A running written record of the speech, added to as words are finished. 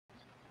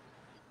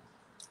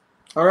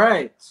All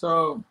right.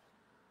 So,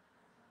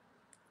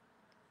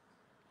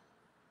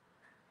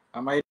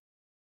 am I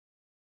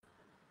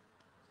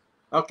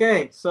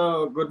okay?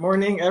 So, good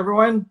morning,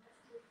 everyone,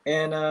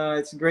 and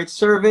it's a great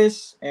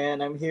service,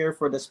 and I'm here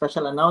for the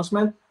special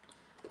announcement.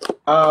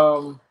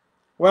 Um,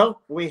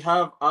 well, we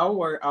have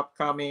our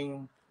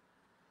upcoming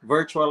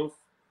virtual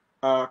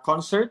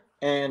concert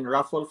and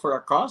raffle for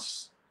a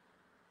cause.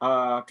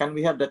 Can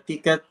we have the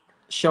ticket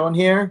shown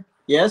here?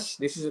 Yes,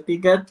 this is a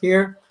ticket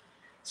here.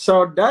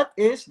 So that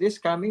is this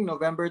coming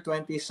November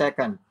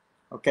 22nd.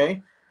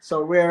 Okay.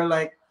 So we're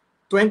like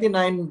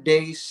 29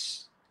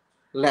 days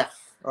left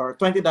or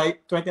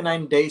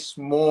 29 days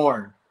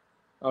more.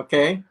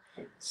 Okay.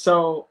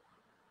 So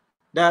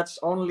that's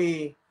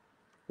only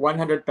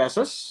 100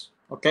 pesos.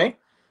 Okay.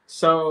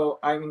 So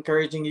I'm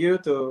encouraging you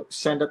to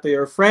send it to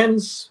your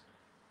friends.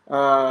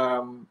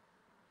 Um,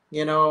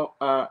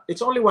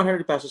 it's only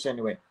 100 pesos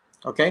anyway.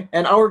 Okay.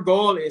 And our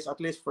goal is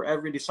at least for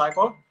every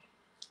disciple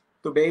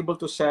to be able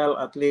to sell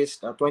at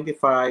least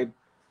 25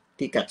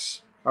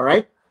 tickets. All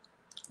right.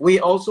 We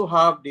also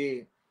have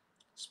the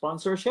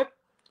sponsorship.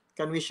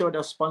 Can we show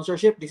the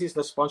sponsorship? This is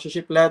the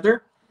sponsorship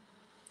letter.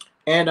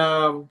 And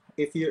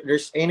if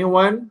there's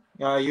anyone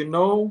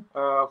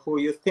who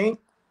you think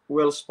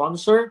will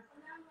sponsor,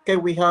 okay,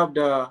 we have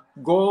the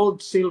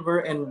gold, silver,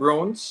 and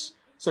bronze.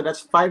 So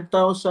that's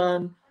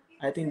 5,000.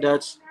 I think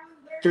that's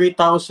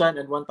 3,000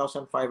 and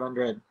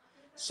 1,500.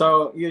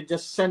 So you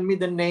just send me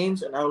the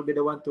names, and I will be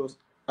the one to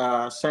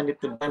send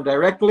it to them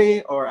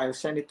directly, or I'll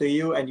send it to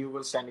you, and you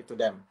will send it to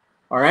them.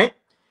 All right.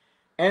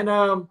 And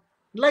I'd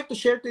like to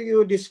share to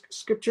you this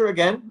scripture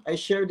again. I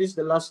shared this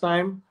the last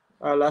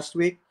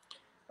week.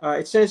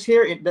 It says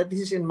here that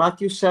this is in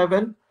Matthew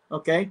 7.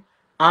 Okay.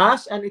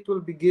 Ask and it will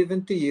be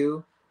given to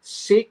you.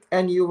 Seek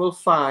and you will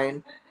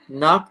find.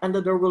 Knock and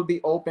the door will be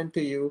open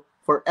to you.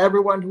 For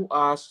everyone who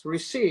asks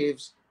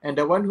receives, and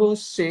the one who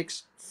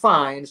seeks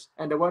finds,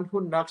 and the one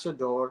who knocks the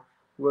door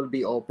will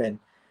be open.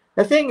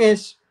 The thing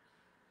is,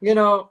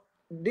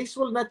 this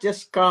will not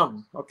just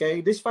come.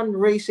 Okay. This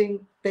fundraising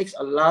takes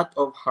a lot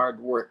of hard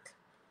work.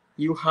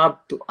 You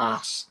have to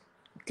ask.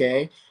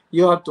 Okay.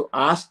 You have to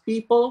ask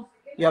people.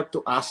 You have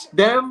to ask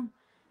them.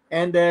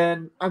 And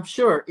then I'm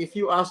sure if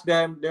you ask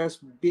them, there's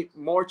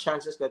more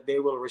chances that they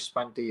will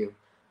respond to you.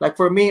 Like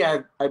for me,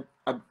 I've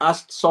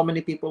asked so many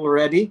people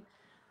already.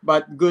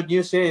 But good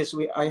news is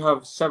I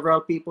have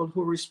several people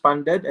who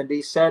responded and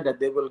they said that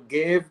they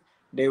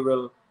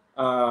will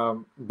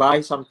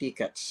buy some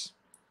tickets.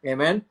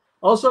 Amen.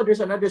 Also, there's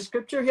another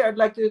scripture here. I'd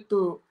like you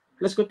to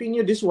let's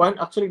continue this one.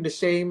 Actually, the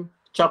same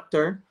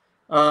chapter.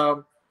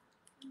 Um,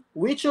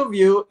 which of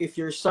you, if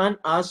your son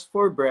asks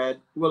for bread,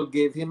 will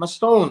give him a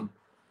stone?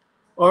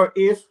 Or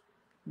if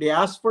they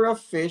ask for a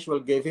fish,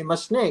 will give him a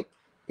snake?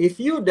 If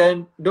you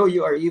then, though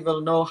you are evil,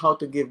 know how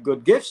to give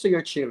good gifts to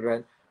your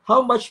children,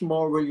 how much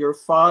more will your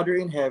Father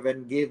in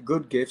heaven give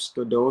good gifts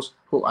to those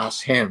who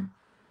ask him?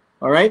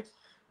 All right?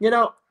 You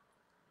know,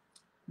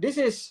 this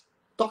is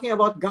talking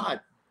about God.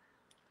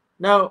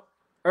 Now,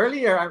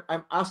 earlier,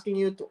 I'm asking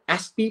you to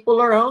ask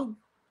people around,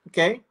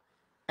 okay?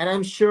 And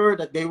I'm sure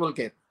that they will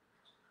give.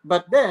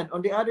 But then,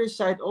 on the other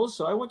side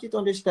also, I want you to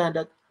understand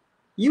that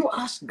you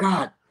ask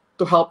God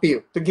to help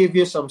you, to give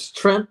you some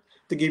strength,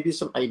 to give you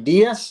some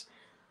ideas,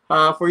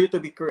 for you to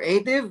be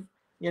creative,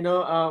 you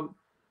know.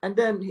 And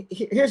then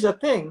here's the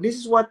thing: this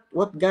is what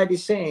God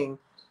is saying,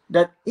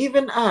 that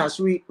even us,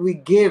 we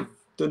give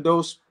to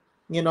those,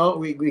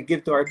 we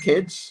give to our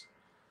kids,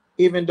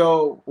 even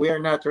though we are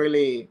not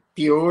really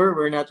pure,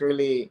 we're not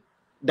really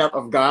that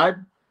of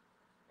God,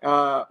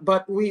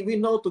 but we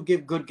know to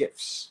give good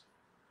gifts.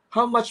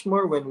 How much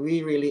more when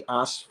we really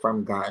ask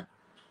from God?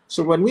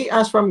 So when we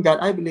ask from God,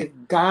 I believe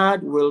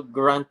God will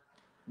grant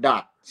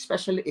that,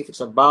 especially if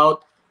it's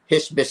about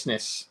His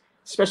business,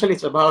 especially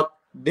it's about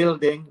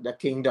building the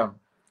kingdom.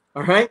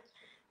 All right?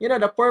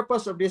 The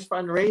purpose of this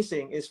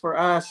fundraising is for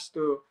us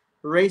to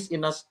raise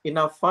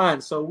enough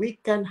funds so we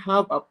can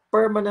have a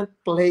permanent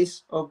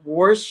place of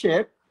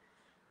worship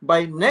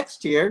by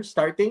next year,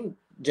 starting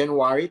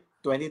January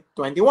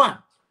 2021.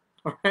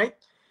 All right?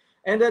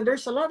 And then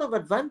there's a lot of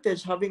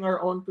advantage having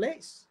our own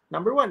place.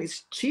 Number one,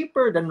 it's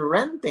cheaper than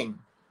renting.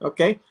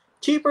 Okay?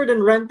 Cheaper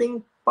than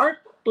renting park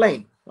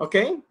plane.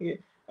 Okay?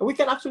 We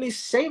can actually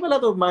save a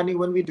lot of money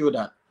when we do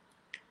that.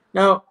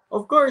 Now,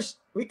 of course,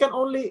 we can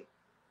only,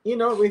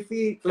 if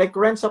we like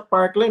rent a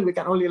park lane, we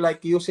can only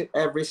like use it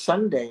every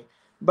Sunday.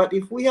 But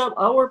if we have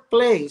our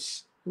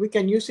place, we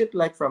can use it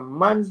like from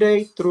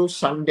Monday through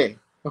Sunday.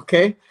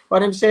 Okay?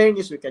 What I'm saying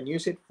is we can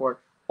use it for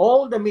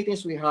all the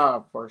meetings we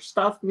have, for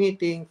staff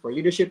meeting, for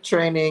leadership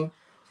training,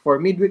 for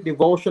midweek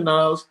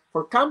devotionals,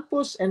 for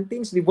campus and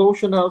teams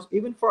devotionals,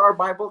 even for our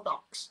Bible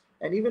talks,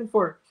 and even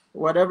for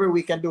whatever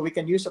we can do. We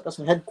can use it as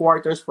a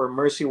headquarters for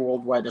Mercy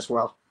Worldwide as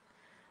well.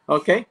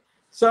 Okay?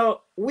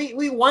 So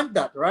we want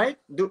that, right?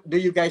 Do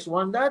you guys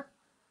want that?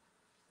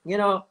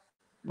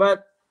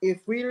 But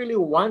if we really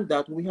want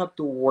that, we have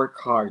to work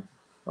hard.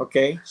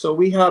 Okay? So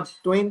we have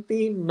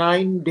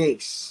 29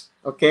 days.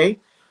 Okay?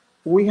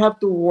 We have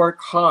to work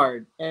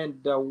hard, and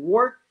the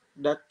work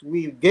that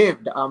we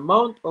give, the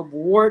amount of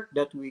work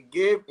that we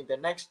give in the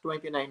next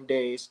 29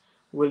 days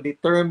will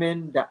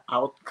determine the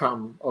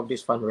outcome of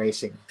this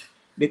fundraising.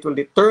 It will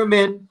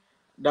determine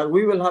that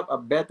we will have a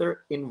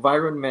better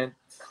environment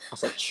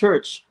as a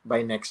church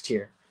by next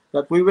year.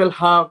 That we will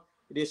have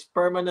this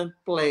permanent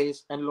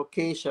place and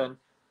location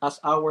as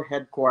our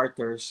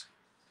headquarters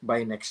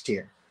by next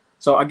year.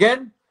 So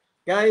again,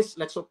 guys,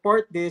 let's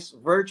support this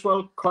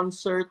virtual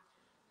concert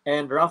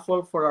and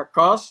raffle for our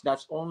cost.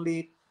 That's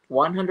only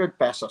 100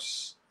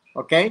 pesos.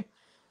 Okay?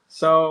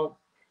 So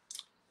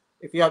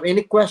if you have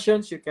any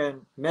questions, you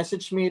can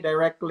message me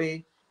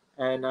directly.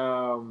 And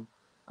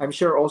I'm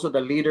sure also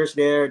the leaders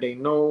there, they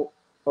know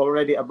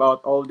already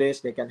about all this.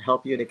 They can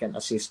help you, they can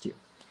assist you.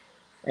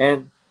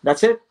 And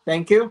that's it.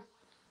 Thank you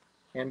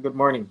and good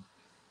morning.